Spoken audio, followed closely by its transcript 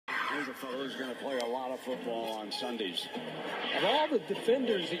He's a fellow who's going to play a lot of football on Sundays. Of all the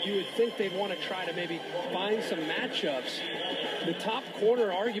defenders that you would think they'd want to try to maybe find some matchups, the top corner,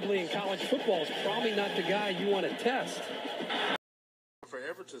 arguably in college football, is probably not the guy you want to test.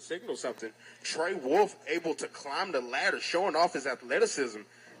 Forever to signal something. Trey Wolfe able to climb the ladder, showing off his athleticism.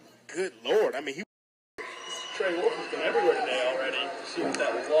 Good Lord. I mean, Trey Wolfe has been everywhere today already. He was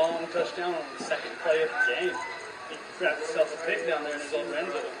that long touchdown on the second play of the game. He grabbed himself a pick down there in his own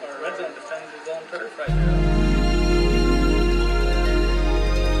red zone, defending his own turf right there.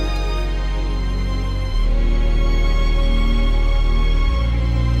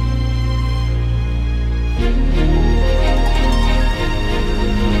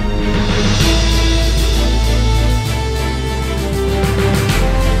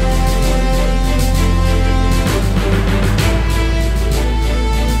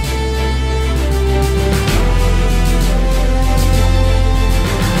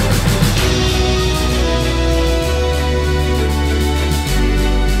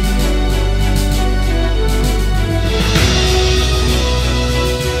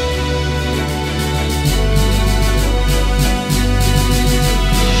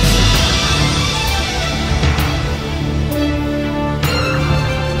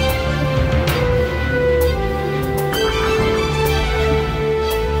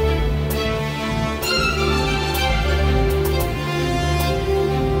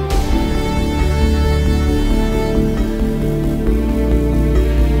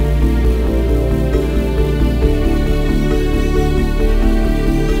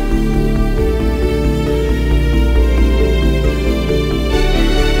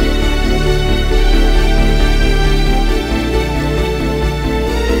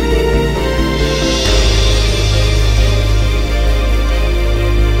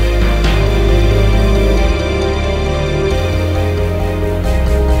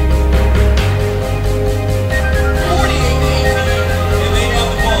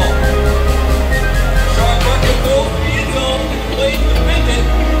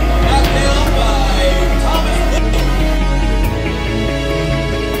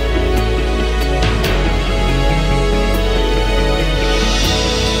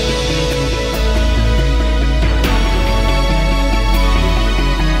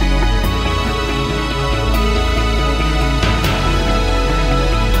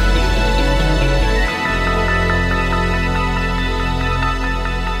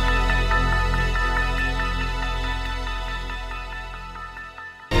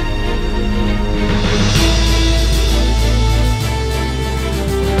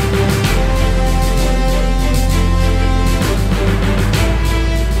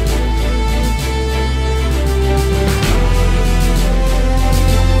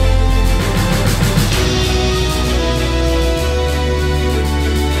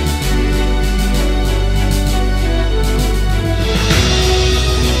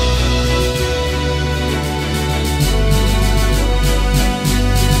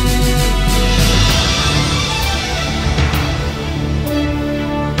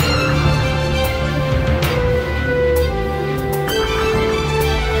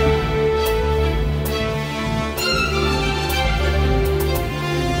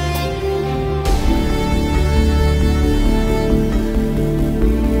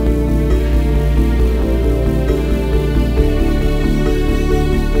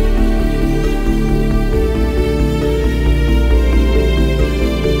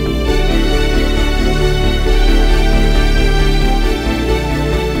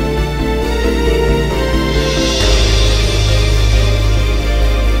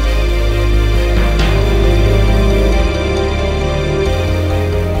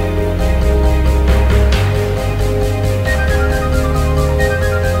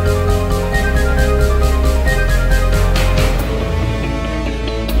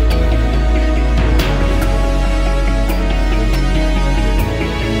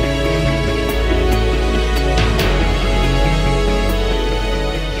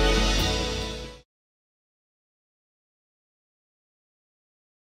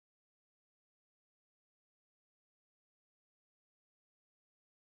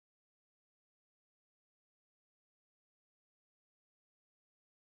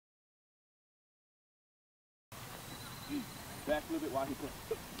 Back a little bit while he put.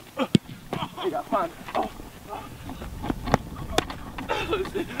 You got fun. Oh.